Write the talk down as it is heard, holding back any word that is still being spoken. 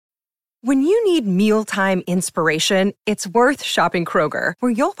When you need mealtime inspiration, it's worth shopping Kroger,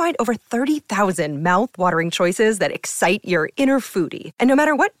 where you'll find over 30,000 mouth-watering choices that excite your inner foodie. And no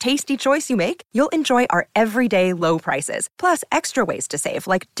matter what tasty choice you make, you'll enjoy our everyday low prices, plus extra ways to save,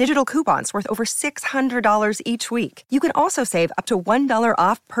 like digital coupons worth over $600 each week. You can also save up to $1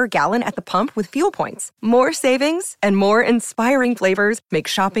 off per gallon at the pump with fuel points. More savings and more inspiring flavors make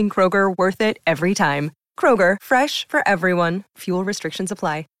shopping Kroger worth it every time. Kroger, fresh for everyone. Fuel restrictions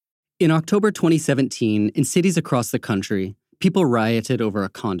apply. In October 2017, in cities across the country, people rioted over a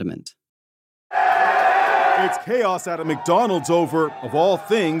condiment. It's chaos at a McDonald's over, of all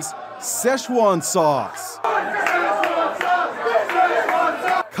things, Szechuan sauce.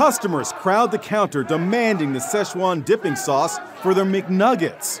 Customers crowd the counter demanding the Szechuan dipping sauce for their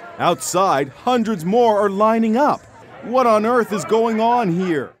McNuggets. Outside, hundreds more are lining up. What on earth is going on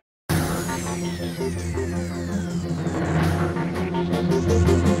here?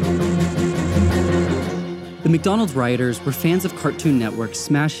 The McDonald's rioters were fans of Cartoon Network's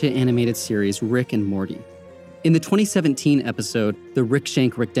smash hit animated series Rick and Morty. In the 2017 episode, The Rick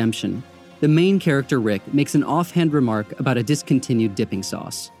Shank Redemption, the main character Rick makes an offhand remark about a discontinued dipping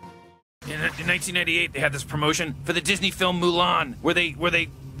sauce. In 1998, they had this promotion for the Disney film Mulan, where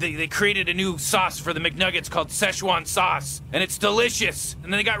they created a new sauce for the McNuggets called Szechuan sauce, and it's delicious.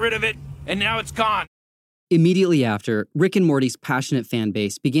 And then they got rid of it, and now it's gone. Immediately after, Rick and Morty's passionate fan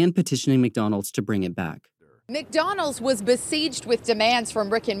base began petitioning McDonald's to bring it back. McDonald's was besieged with demands from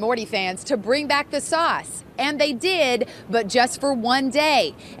Rick and Morty fans to bring back the sauce. And they did, but just for one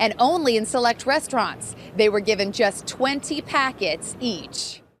day, and only in select restaurants. They were given just 20 packets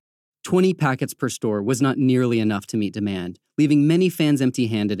each. 20 packets per store was not nearly enough to meet demand, leaving many fans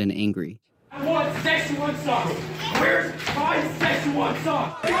empty-handed and angry. I want Szechuan sauce. Where's my Szechuan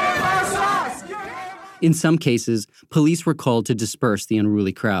sauce? Give our sauce! In some cases, police were called to disperse the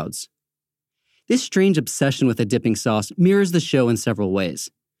unruly crowds. This strange obsession with a dipping sauce mirrors the show in several ways.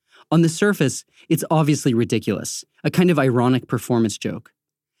 On the surface, it's obviously ridiculous, a kind of ironic performance joke.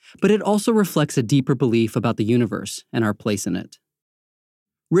 But it also reflects a deeper belief about the universe and our place in it.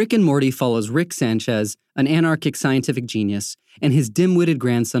 Rick and Morty follows Rick Sanchez, an anarchic scientific genius, and his dim-witted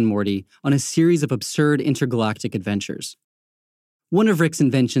grandson Morty on a series of absurd intergalactic adventures. One of Rick's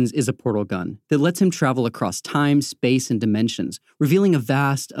inventions is a portal gun that lets him travel across time, space, and dimensions, revealing a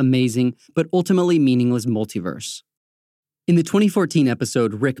vast, amazing, but ultimately meaningless multiverse. In the 2014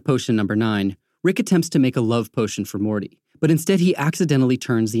 episode Rick Potion No. 9, Rick attempts to make a love potion for Morty, but instead he accidentally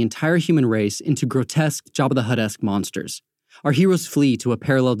turns the entire human race into grotesque Jabba the Hutt-esque monsters. Our heroes flee to a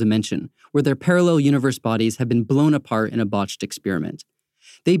parallel dimension, where their parallel universe bodies have been blown apart in a botched experiment.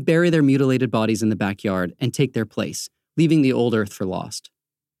 They bury their mutilated bodies in the backyard and take their place, leaving the old Earth for lost.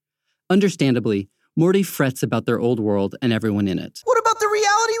 Understandably, Morty frets about their old world and everyone in it. What about the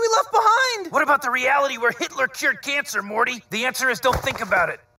reality we left behind? What about the reality where Hitler cured cancer, Morty? The answer is don't think about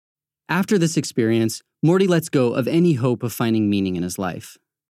it. After this experience, Morty lets go of any hope of finding meaning in his life.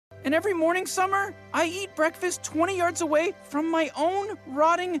 And every morning, Summer, I eat breakfast 20 yards away from my own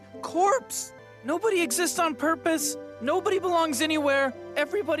rotting corpse. Nobody exists on purpose. Nobody belongs anywhere.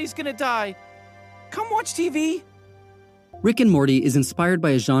 Everybody's gonna die. Come watch TV. Rick and Morty is inspired by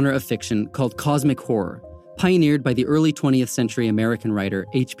a genre of fiction called cosmic horror, pioneered by the early 20th century American writer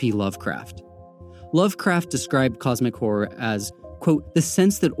H.P. Lovecraft. Lovecraft described cosmic horror as, quote, the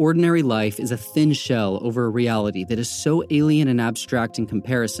sense that ordinary life is a thin shell over a reality that is so alien and abstract in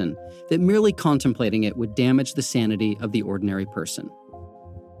comparison that merely contemplating it would damage the sanity of the ordinary person.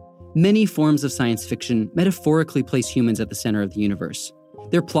 Many forms of science fiction metaphorically place humans at the center of the universe.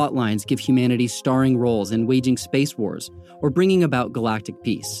 Their plot lines give humanity starring roles in waging space wars or bringing about galactic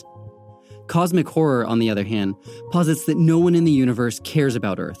peace. Cosmic horror, on the other hand, posits that no one in the universe cares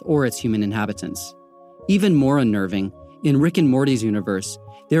about Earth or its human inhabitants. Even more unnerving, in Rick and Morty's universe,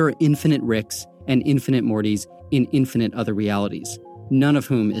 there are infinite Ricks and infinite Mortys in infinite other realities, none of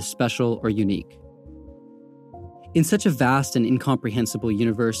whom is special or unique. In such a vast and incomprehensible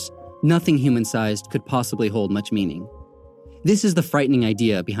universe, nothing human-sized could possibly hold much meaning. This is the frightening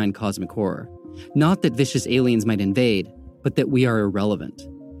idea behind cosmic horror. Not that vicious aliens might invade, but that we are irrelevant.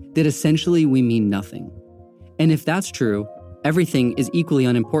 That essentially we mean nothing. And if that's true, everything is equally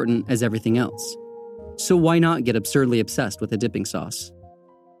unimportant as everything else. So why not get absurdly obsessed with a dipping sauce?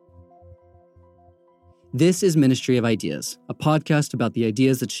 This is Ministry of Ideas, a podcast about the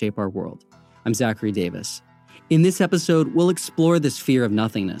ideas that shape our world. I'm Zachary Davis. In this episode, we'll explore this fear of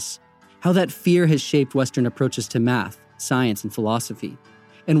nothingness, how that fear has shaped Western approaches to math, science, and philosophy,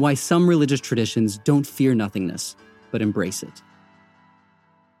 and why some religious traditions don't fear nothingness, but embrace it.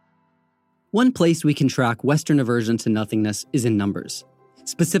 One place we can track Western aversion to nothingness is in numbers.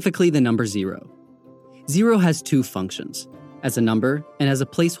 specifically the number 0. 0 has two functions, as a number and as a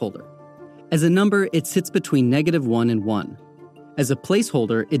placeholder. As a number, it sits between -1 and 1. As a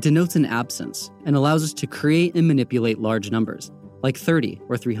placeholder, it denotes an absence and allows us to create and manipulate large numbers, like 30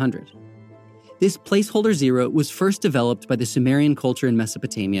 or 300. This placeholder 0 was first developed by the Sumerian culture in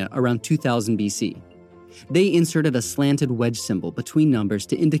Mesopotamia around 2000 BC. They inserted a slanted wedge symbol between numbers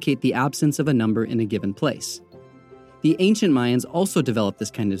to indicate the absence of a number in a given place. The ancient Mayans also developed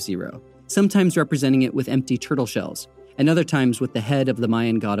this kind of 0, sometimes representing it with empty turtle shells, and other times with the head of the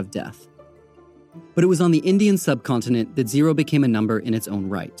Mayan god of death. But it was on the Indian subcontinent that 0 became a number in its own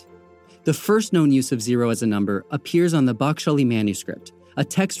right. The first known use of 0 as a number appears on the Bakshali manuscript, a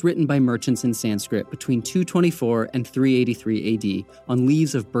text written by merchants in Sanskrit between 224 and 383 AD on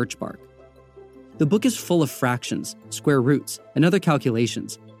leaves of birch bark. The book is full of fractions, square roots, and other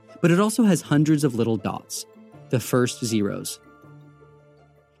calculations, but it also has hundreds of little dots, the first zeros.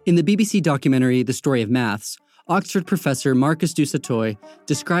 In the BBC documentary The Story of Maths, Oxford professor Marcus du Sautoy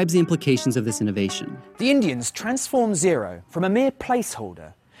describes the implications of this innovation. The Indians transformed 0 from a mere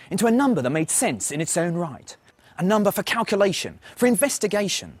placeholder into a number that made sense in its own right. A number for calculation, for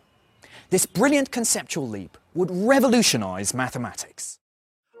investigation. This brilliant conceptual leap would revolutionize mathematics.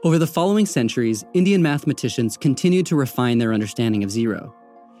 Over the following centuries, Indian mathematicians continued to refine their understanding of 0.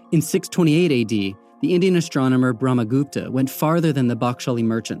 In 628 AD, the Indian astronomer Brahmagupta went farther than the Bakshali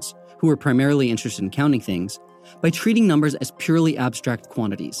merchants, who were primarily interested in counting things, by treating numbers as purely abstract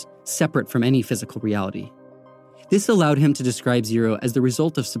quantities, separate from any physical reality. This allowed him to describe 0 as the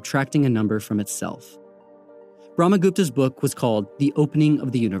result of subtracting a number from itself. Brahmagupta's book was called The Opening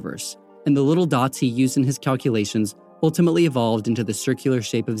of the Universe, and the little dots he used in his calculations ultimately evolved into the circular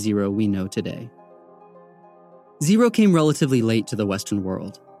shape of 0 we know today. 0 came relatively late to the Western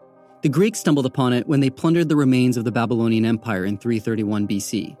world. The Greeks stumbled upon it when they plundered the remains of the Babylonian Empire in 331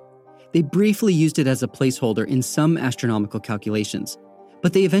 BC. They briefly used it as a placeholder in some astronomical calculations,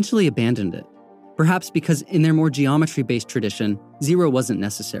 but they eventually abandoned it, perhaps because in their more geometry-based tradition, 0 wasn't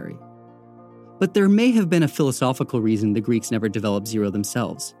necessary. But there may have been a philosophical reason the Greeks never developed 0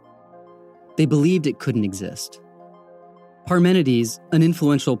 themselves. They believed it couldn't exist. Parmenides, an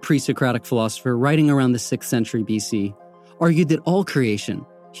influential pre-Socratic philosopher writing around the 6th century BC, argued that all creation,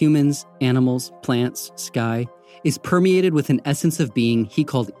 humans, animals, plants, sky, is permeated with an essence of being he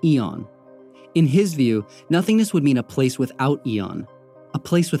called eon. In his view, nothingness would mean a place without eon, a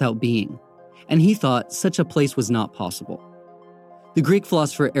place without being, and he thought such a place was not possible. The Greek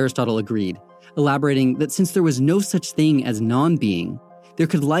philosopher Aristotle agreed, elaborating that since there was no such thing as non-being, there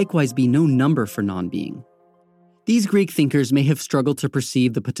could likewise be no number for non-being. These Greek thinkers may have struggled to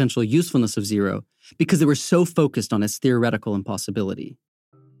perceive the potential usefulness of 0 because they were so focused on its theoretical impossibility.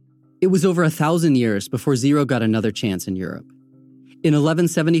 It was over 1,000 years before 0 got another chance in Europe. In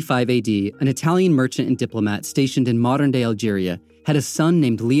 1175 AD, an Italian merchant and diplomat stationed in modern-day Algeria had a son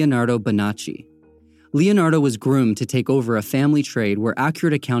named Leonardo Bonacci. Leonardo was groomed to take over a family trade where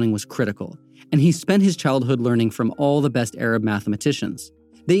accurate accounting was critical, and he spent his childhood learning from all the best Arab mathematicians.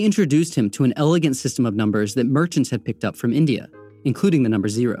 They introduced him to an elegant system of numbers that merchants had picked up from India, including the number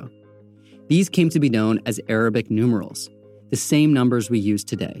 0. These came to be known as Arabic numerals, the same numbers we use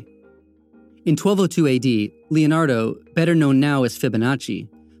today. In 1202 AD, Leonardo, better known now as Fibonacci,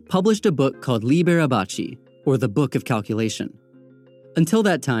 published a book called Liber Abaci, or the Book of Calculation. Until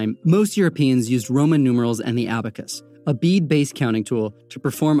that time, most Europeans used Roman numerals and the abacus, a bead-based counting tool to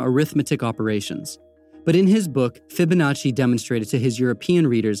perform arithmetic operations. But in his book, Fibonacci demonstrated to his European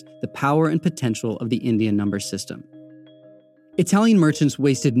readers the power and potential of the Indian number system. Italian merchants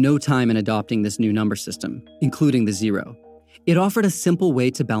wasted no time in adopting this new number system, including the 0. It offered a simple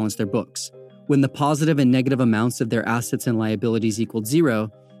way to balance their books. When the positive and negative amounts of their assets and liabilities equaled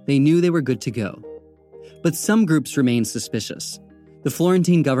 0, they knew they were good to go. But some groups remained suspicious. The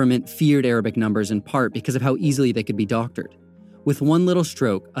Florentine government feared Arabic numbers in part because of how easily they could be doctored. With one little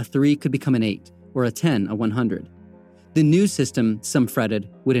stroke, a 3 could become an 8, or a 10 a 100. The new system, some fretted,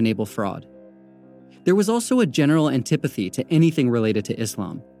 would enable fraud. There was also a general antipathy to anything related to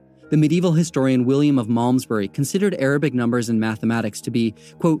Islam. The medieval historian William of Malmesbury considered Arabic numbers and mathematics to be,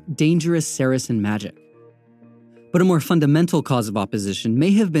 quote, dangerous Saracen magic. But a more fundamental cause of opposition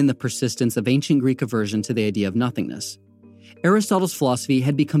may have been the persistence of ancient Greek aversion to the idea of nothingness. Aristotle's philosophy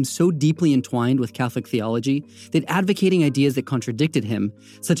had become so deeply entwined with Catholic theology that advocating ideas that contradicted him,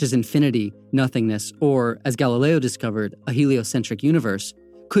 such as infinity, nothingness, or, as Galileo discovered, a heliocentric universe,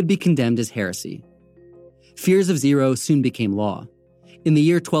 could be condemned as heresy. Fears of 0 soon became law. In the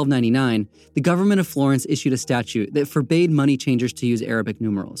year 1299, the government of Florence issued a statute that forbade money changers to use Arabic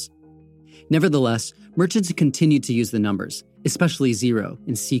numerals. Nevertheless, merchants continued to use the numbers, especially 0,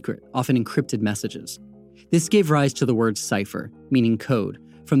 in secret, often encrypted messages. This gave rise to the word cipher, meaning code,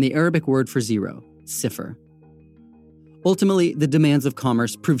 from the Arabic word for 0, sifr. Ultimately, the demands of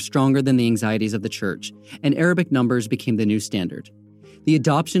commerce proved stronger than the anxieties of the church, and Arabic numbers became the new standard. The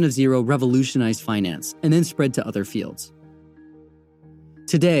adoption of 0 revolutionized finance and then spread to other fields.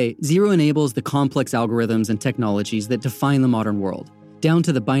 Today, 0 enables the complex algorithms and technologies that define the modern world, down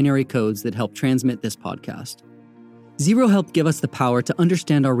to the binary codes that help transmit this podcast. 0 helped give us the power to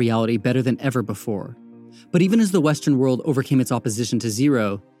understand our reality better than ever before. But even as the Western world overcame its opposition to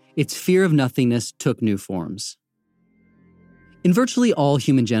 0, its fear of nothingness took new forms. In virtually all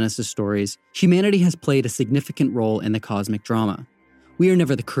human genesis stories, humanity has played a significant role in the cosmic drama. We are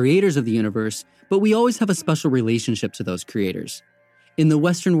never the creators of the universe, but we always have a special relationship to those creators. In the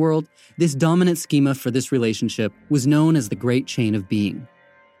Western world, this dominant schema for this relationship was known as the Great Chain of Being.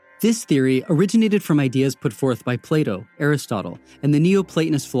 This theory originated from ideas put forth by Plato, Aristotle, and the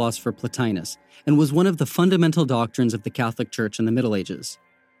Neoplatonist philosopher Plotinus, and was one of the fundamental doctrines of the Catholic Church in the Middle Ages.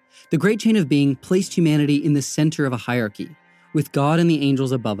 The Great Chain of Being placed humanity in the center of a hierarchy, with God and the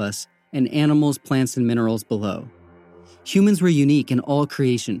angels above us, and animals, plants, and minerals below. Humans were unique in all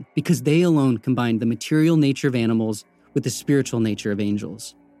creation because they alone combined the material nature of animals with the spiritual nature of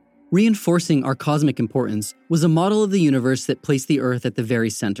angels. Reinforcing our cosmic importance was a model of the universe that placed the Earth at the very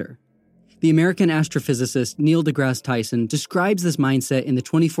center. The American astrophysicist Neil deGrasse Tyson describes this mindset in the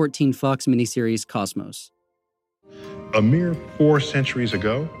 2014 Fox miniseries Cosmos. A mere 4 centuries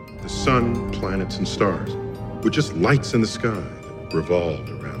ago, the sun, planets, and stars were just lights in the sky that revolved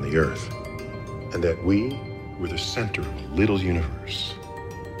around the Earth, and that we were the center of a little universe,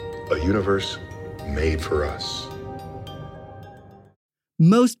 a universe made for us.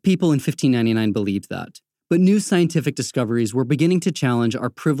 Most people in 1599 believed that, but new scientific discoveries were beginning to challenge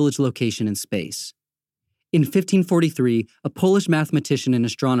our privileged location in space. In 1543, a Polish mathematician and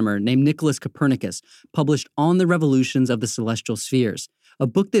astronomer named Nicholas Copernicus published On the Revolutions of the Celestial Spheres, a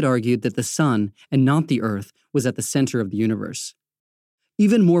book that argued that the sun, and not the Earth, was at the center of the universe.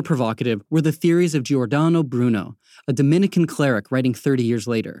 Even more provocative were the theories of Giordano Bruno, a Dominican cleric writing 30 years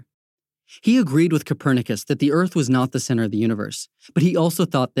later. He agreed with Copernicus that the Earth was not the center of the universe, but he also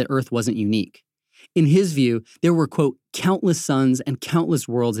thought that Earth wasn't unique. In his view, there were, quote, countless suns and countless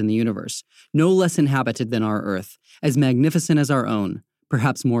worlds in the universe, no less inhabited than our Earth, as magnificent as our own,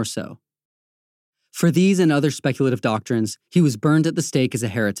 perhaps more so. For these and other speculative doctrines, he was burned at the stake as a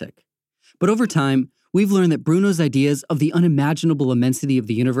heretic. But over time, we've learned that Bruno's ideas of the unimaginable immensity of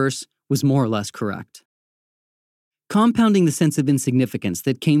the universe was more or less correct. Compounding the sense of insignificance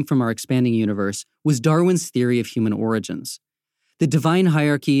that came from our expanding universe was Darwin's theory of human origins. The divine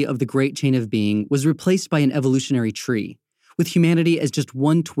hierarchy of the Great Chain of Being was replaced by an evolutionary tree, with humanity as just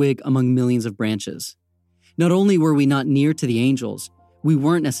one twig among millions of branches. Not only were we not near to the angels, we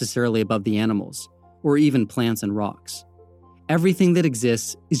weren't necessarily above the animals, or even plants and rocks. Everything that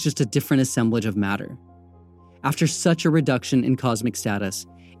exists is just a different assemblage of matter. After such a reduction in cosmic status,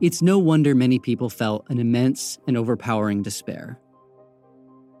 it's no wonder many people felt an immense and overpowering despair.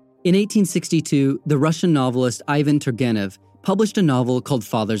 In 1862, the Russian novelist Ivan Turgenev published a novel called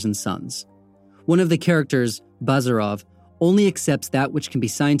Fathers and Sons. One of the characters, Bazarov, only accepts that which can be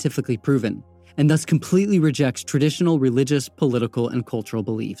scientifically proven, and thus completely rejects traditional religious, political, and cultural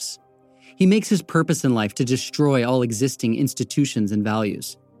beliefs. He makes his purpose in life to destroy all existing institutions and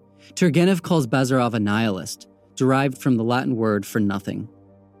values. Turgenev calls Bazarov a nihilist, derived from the Latin word for nothing.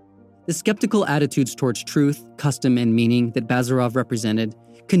 The skeptical attitudes towards truth, custom, and meaning that Bazarov represented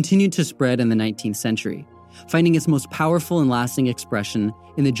continued to spread in the 19th century, finding its most powerful and lasting expression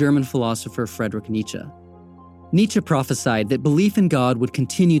in the German philosopher Friedrich Nietzsche. Nietzsche prophesied that belief in God would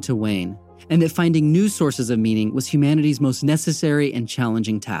continue to wane, and that finding new sources of meaning was humanity's most necessary and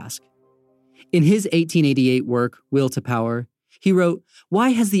challenging task. In his 1888 work, Will to Power, he wrote, "Why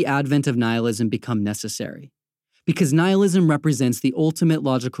has the advent of nihilism become necessary? Because nihilism represents the ultimate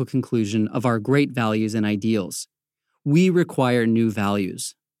logical conclusion of our great values and ideals. We require new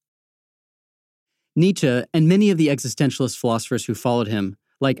values." Nietzsche and many of the existentialist philosophers who followed him,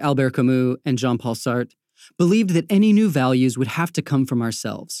 like Albert Camus and Jean-Paul Sartre, believed that any new values would have to come from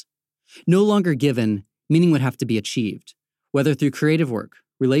ourselves. No longer given, meaning would have to be achieved, whether through creative work,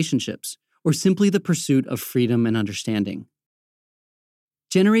 relationships, or simply the pursuit of freedom and understanding.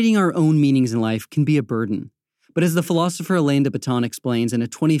 Generating our own meanings in life can be a burden, but as the philosopher Alain de Botton explains in a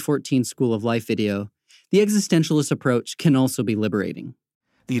 2014 School of Life video, the existentialist approach can also be liberating.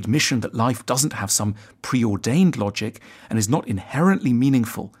 The admission that life doesn't have some preordained logic and is not inherently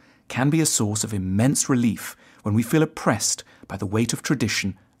meaningful can be a source of immense relief when we feel oppressed by the weight of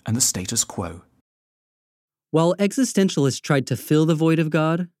tradition and the status quo. While existentialists tried to fill the void of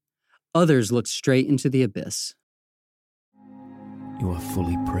God, others looked straight into the abyss. You are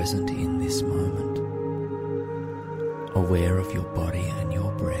fully present in this moment, aware of your body and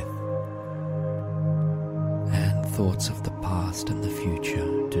your breath, and thoughts of the past and the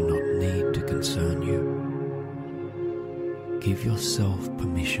future do not need to concern you. Give yourself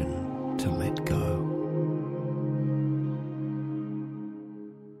permission to let go.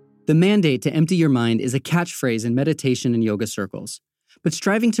 The mandate to empty your mind is a catchphrase in meditation and yoga circles. But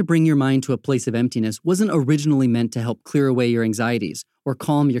striving to bring your mind to a place of emptiness wasn't originally meant to help clear away your anxieties or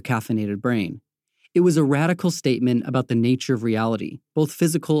calm your caffeinated brain. It was a radical statement about the nature of reality, both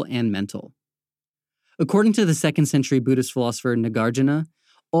physical and mental. According to the 2nd century Buddhist philosopher Nagarjuna,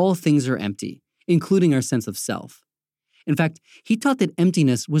 all things are empty, including our sense of self. In fact, he taught that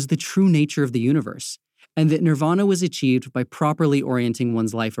emptiness was the true nature of the universe, and that nirvana was achieved by properly orienting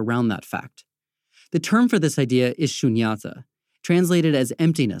one's life around that fact. The term for this idea is shunyata, translated as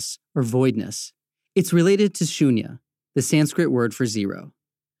emptiness or voidness. It's related to shunya, the Sanskrit word for zero.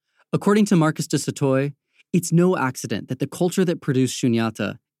 According to Marcus de Sautoy, it's no accident that the culture that produced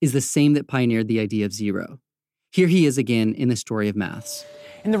shunyata is the same that pioneered the idea of zero. Here he is again in the story of maths.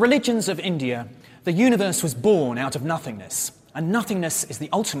 In the religions of India, the universe was born out of nothingness, and nothingness is the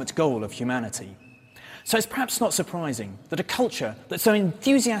ultimate goal of humanity. So it's perhaps not surprising that a culture that so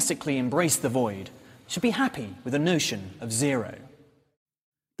enthusiastically embraced the void should be happy with the notion of zero.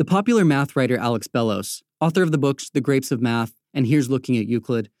 The popular math writer Alex Bellos, author of the books The Grapes of Math and Here's Looking at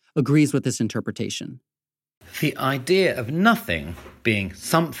Euclid, agrees with this interpretation. The idea of nothing being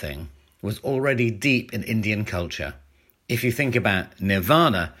something was already deep in Indian culture. If you think about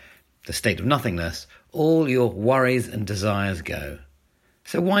nirvana, the state of nothingness, all your worries and desires go.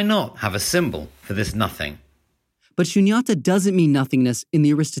 So why not have a symbol for this nothing? But shunyata doesn't mean nothingness in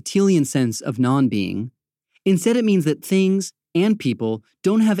the Aristotelian sense of non-being. Instead, it means that things and people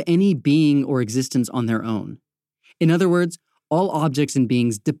don't have any being or existence on their own. In other words, all objects and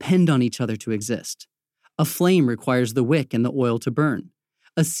beings depend on each other to exist. A flame requires the wick and the oil to burn.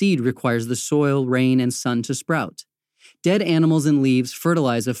 A seed requires the soil, rain, and sun to sprout. Dead animals and leaves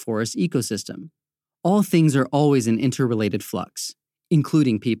fertilize a forest ecosystem. All things are always in interrelated flux,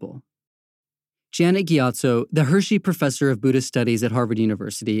 including people. Janet Gyatso, the Hershey Professor of Buddhist Studies at Harvard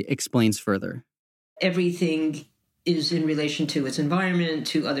University, explains further. Everything is in relation to its environment,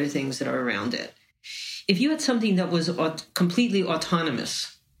 to other things that are around it. If you had something that was completely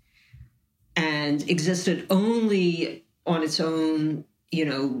autonomous and existed only on its own,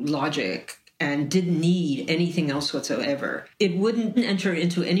 logic and didn't need anything else whatsoever, it wouldn't enter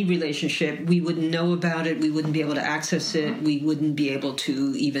into any relationship. We wouldn't know about it. We wouldn't be able to access it. We wouldn't be able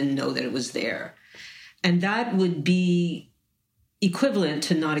to even know that it was there. And that would be equivalent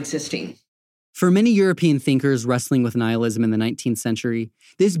to not existing. For many European thinkers wrestling with nihilism in the 19th century,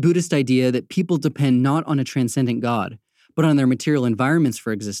 this Buddhist idea that people depend not on a transcendent God, but on their material environments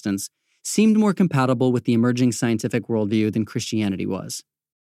for existence, seemed more compatible with the emerging scientific worldview than Christianity was.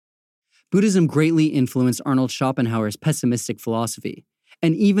 Buddhism greatly influenced Arnold Schopenhauer's pessimistic philosophy,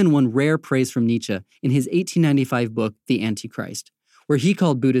 and even won rare praise from Nietzsche in his 1895 book, The Antichrist, where he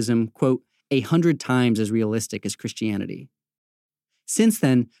called Buddhism, quote, 100 times as realistic as Christianity. Since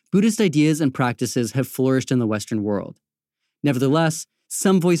then, Buddhist ideas and practices have flourished in the Western world. Nevertheless,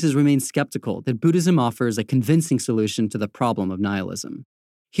 some voices remain skeptical that Buddhism offers a convincing solution to the problem of nihilism.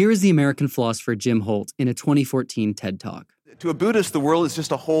 Here is the American philosopher Jim Holt in a 2014 TED Talk. To a Buddhist, the world is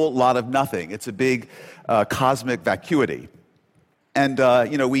just a whole lot of nothing. It's a big cosmic vacuity. And,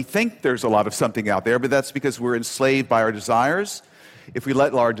 we think there's a lot of something out there, but that's because we're enslaved by our desires. If we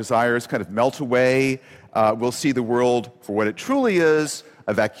let our desires kind of melt away, we'll see the world for what it truly is,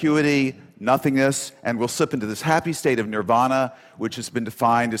 a vacuity, nothingness, and we'll slip into this happy state of nirvana, which has been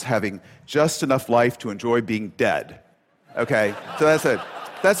defined as having just enough life to enjoy being dead. Okay, so that's it.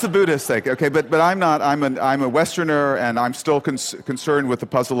 That's the Buddhist thing, okay? But I'm not. I'm a Westerner, and I'm still concerned with the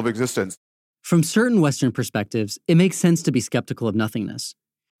puzzle of existence. From certain Western perspectives, it makes sense to be skeptical of nothingness.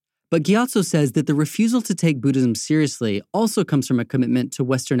 But Gyatso says that the refusal to take Buddhism seriously also comes from a commitment to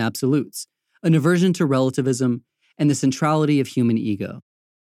Western absolutes, an aversion to relativism, and the centrality of human ego.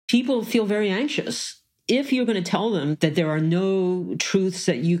 People feel very anxious. If you're going to tell them that there are no truths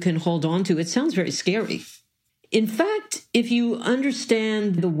that you can hold on to, it sounds very scary. In fact, if you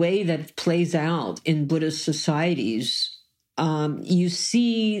understand the way that plays out in Buddhist societies, you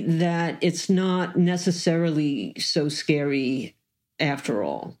see that it's not necessarily so scary after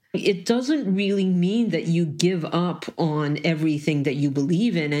all. It doesn't really mean that you give up on everything that you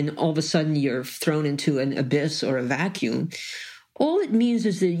believe in and all of a sudden you're thrown into an abyss or a vacuum. All it means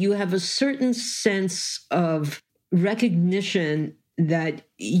is that you have a certain sense of recognition that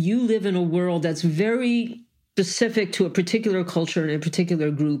you live in a world that's very specific to a particular culture and a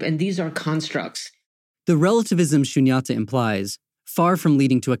particular group, and these are constructs. The relativism Shunyata implies, far from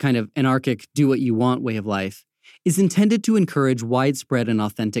leading to a kind of anarchic do-what-you-want way of life, is intended to encourage widespread and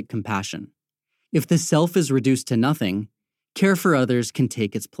authentic compassion. If the self is reduced to nothing, care for others can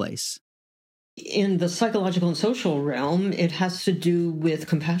take its place. In the psychological and social realm, it has to do with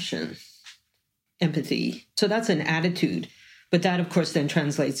compassion, empathy. So that's an attitude. But that, of course, then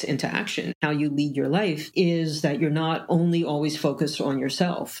translates into action. How you lead your life is that you're not only always focused on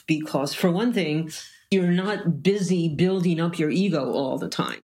yourself, because for one thing, you're not busy building up your ego all the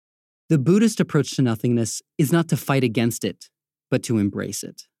time. The Buddhist approach to nothingness is not to fight against it, but to embrace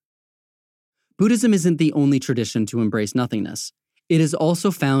it. Buddhism isn't the only tradition to embrace nothingness. It is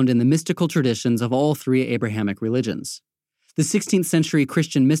also found in the mystical traditions of all three Abrahamic religions. The 16th century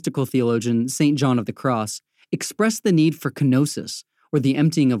Christian mystical theologian St. John of the Cross expressed the need for kenosis, or the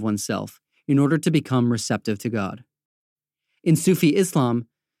emptying of oneself, in order to become receptive to God. In Sufi Islam,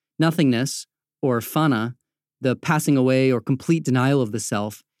 nothingness, or fana, the passing away or complete denial of the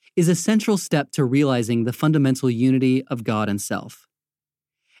self, is a central step to realizing the fundamental unity of God and self.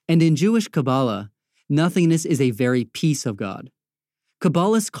 And in Jewish Kabbalah, nothingness is a very piece of God.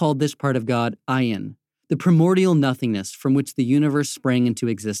 Kabbalists called this part of God Ayin, the primordial nothingness from which the universe sprang into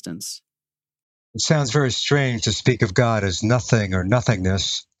existence. It sounds very strange to speak of God as nothing or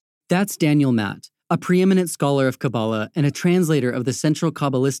nothingness. That's Daniel Matt, a preeminent scholar of Kabbalah and a translator of the central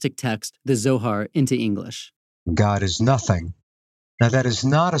Kabbalistic text, the Zohar, into English. God is nothing. Now, that is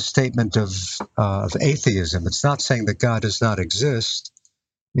not a statement of atheism. It's not saying that God does not exist.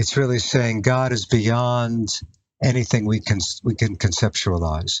 It's really saying God is beyond anything we can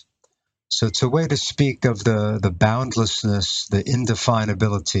conceptualize. So it's a way to speak of the boundlessness, the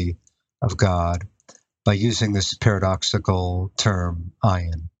indefinability of God by using this paradoxical term,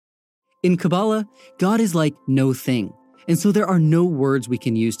 ayin. In Kabbalah, God is like no thing, and so there are no words we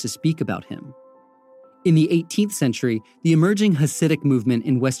can use to speak about him. In the 18th century, the emerging Hasidic movement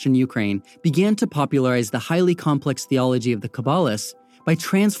in Western Ukraine began to popularize the highly complex theology of the Kabbalists by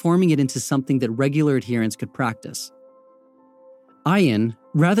transforming it into something that regular adherents could practice. Ayin,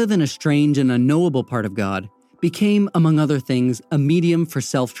 rather than a strange and unknowable part of God, became, among other things, a medium for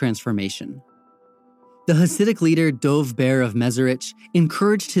self-transformation. The Hasidic leader Dov Ber of Mezerich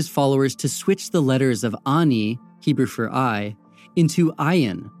encouraged his followers to switch the letters of Ani, Hebrew for I, into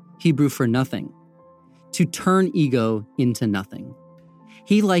Ayin, Hebrew for nothing, to turn ego into nothing.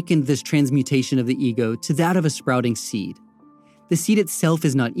 He likened this transmutation of the ego to that of a sprouting seed. The seed itself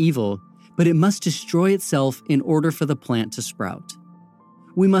is not evil, but it must destroy itself in order for the plant to sprout.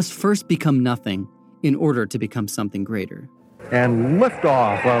 We must first become nothing in order to become something greater. And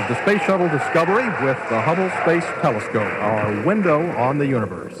liftoff of the Space Shuttle Discovery with the Hubble Space Telescope, our window on the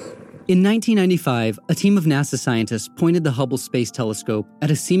universe. In 1995, a team of NASA scientists pointed the Hubble Space Telescope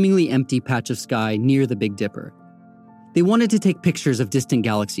at a seemingly empty patch of sky near the Big Dipper. They wanted to take pictures of distant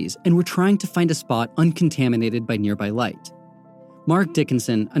galaxies and were trying to find a spot uncontaminated by nearby light. Mark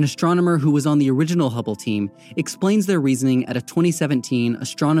Dickinson, an astronomer who was on the original Hubble team, explains their reasoning at a 2017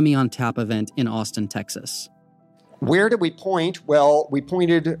 Astronomy on Tap event in Austin, Texas. Where did we point? Well, we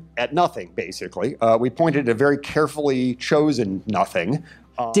pointed at nothing, basically. We pointed at a very carefully chosen nothing.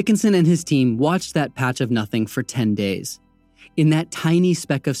 Dickinson and his team watched that patch of nothing for 10 days. In that tiny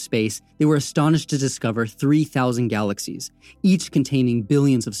speck of space, they were astonished to discover 3,000 galaxies, each containing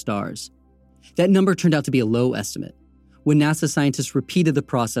billions of stars. That number turned out to be a low estimate. When NASA scientists repeated the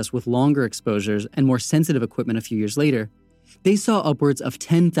process with longer exposures and more sensitive equipment a few years later, they saw upwards of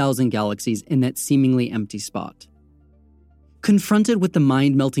 10,000 galaxies in that seemingly empty spot. Confronted with the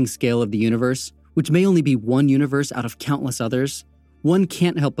mind-melting scale of the universe, which may only be one universe out of countless others, one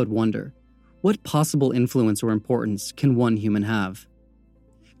can't help but wonder, what possible influence or importance can one human have?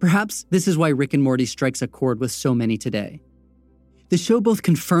 Perhaps this is why Rick and Morty strikes a chord with so many today. The show both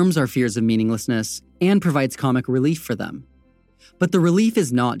confirms our fears of meaninglessness and provides comic relief for them. But the relief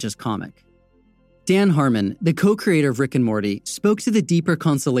is not just comic. Dan Harmon, the co-creator of Rick and Morty, spoke to the deeper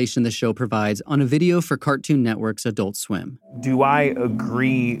consolation the show provides on a video for Cartoon Network's Adult Swim. Do I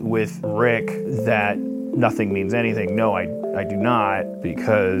agree with Rick that nothing means anything? No, I do not,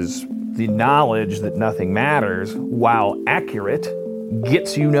 because the knowledge that nothing matters, while accurate,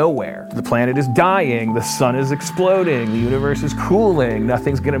 gets you nowhere. The planet is dying, the sun is exploding, the universe is cooling,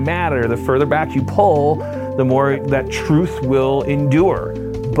 nothing's gonna matter. The further back you pull, the more that truth will endure.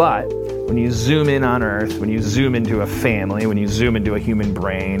 But When you zoom in on Earth, when you zoom into a family, when you zoom into a human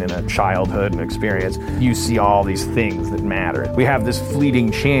brain and a childhood and experience, you see all these things that matter. We have this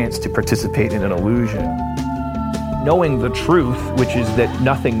fleeting chance to participate in an illusion. Knowing the truth, which is that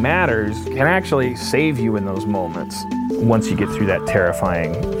nothing matters, can actually save you in those moments. Once you get through that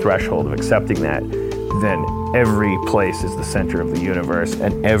terrifying threshold of accepting that, then every place is the center of the universe,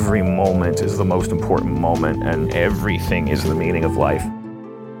 and every moment is the most important moment, and everything is the meaning of life.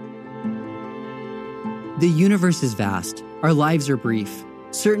 The universe is vast. Our lives are brief.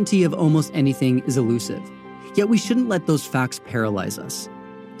 Certainty of almost anything is elusive. Yet we shouldn't let those facts paralyze us.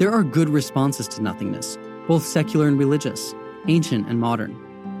 There are good responses to nothingness, both secular and religious, ancient and modern.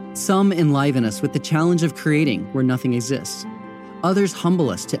 Some enliven us with the challenge of creating where nothing exists. Others humble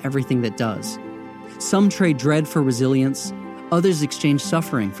us to everything that does. Some trade dread for resilience. Others exchange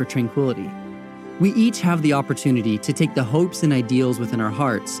suffering for tranquility. We each have the opportunity to take the hopes and ideals within our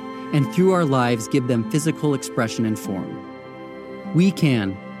hearts and through our lives give them physical expression and form. We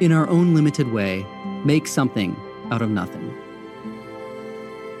can, in our own limited way, make something out of nothing.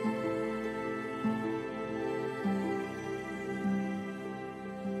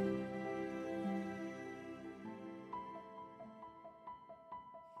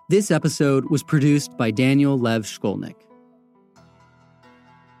 This episode was produced by Daniel Lev Shkolnick.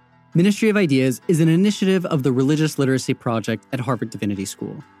 Ministry of Ideas is an initiative of the Religious Literacy Project at Harvard Divinity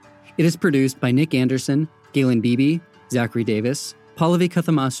School. It is produced by Nick Anderson, Galen Beebe, Zachary Davis, Pallavi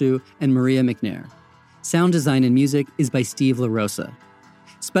Kathamasu, and Maria McNair. Sound design and music is by Steve LaRosa.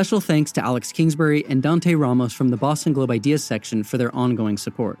 Special thanks to Alex Kingsbury and Dante Ramos from the Boston Globe Ideas section for their ongoing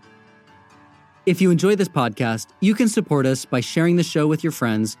support. If you enjoy this podcast, you can support us by sharing the show with your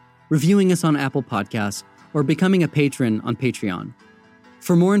friends, reviewing us on Apple Podcasts, or becoming a patron on Patreon.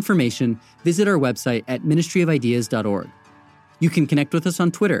 For more information, visit our website at ministryofideas.org. You can connect with us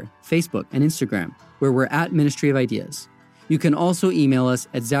on Twitter, Facebook, and Instagram, where we're at Ministry of Ideas. You can also email us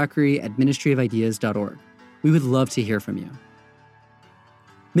at zachary@ministryofideas.org. We would love to hear from you.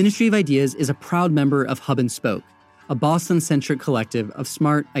 Ministry of Ideas is a proud member of Hub and Spoke, a Boston-centric collective of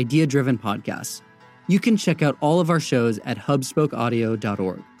smart, idea-driven podcasts. You can check out all of our shows at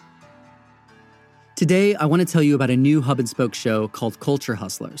hubspokeaudio.org. Today, I want to tell you about a new Hub and Spoke show called Culture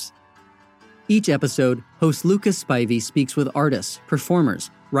Hustlers. Each episode, host Lucas Spivey speaks with artists, performers,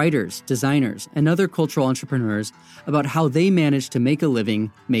 writers, designers, and other cultural entrepreneurs about how they manage to make a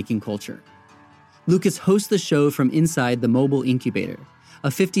living making culture. Lucas hosts the show from inside the Mobile Incubator,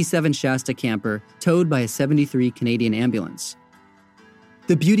 a 57 Shasta camper towed by a 73 Canadian ambulance.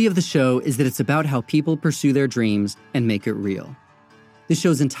 The beauty of the show is that it's about how people pursue their dreams and make it real. The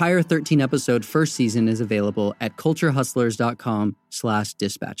show's entire 13-episode first season is available at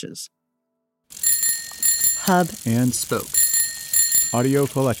culturehustlers.com/dispatches. Hub and Spoke Audio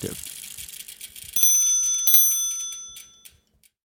Collective.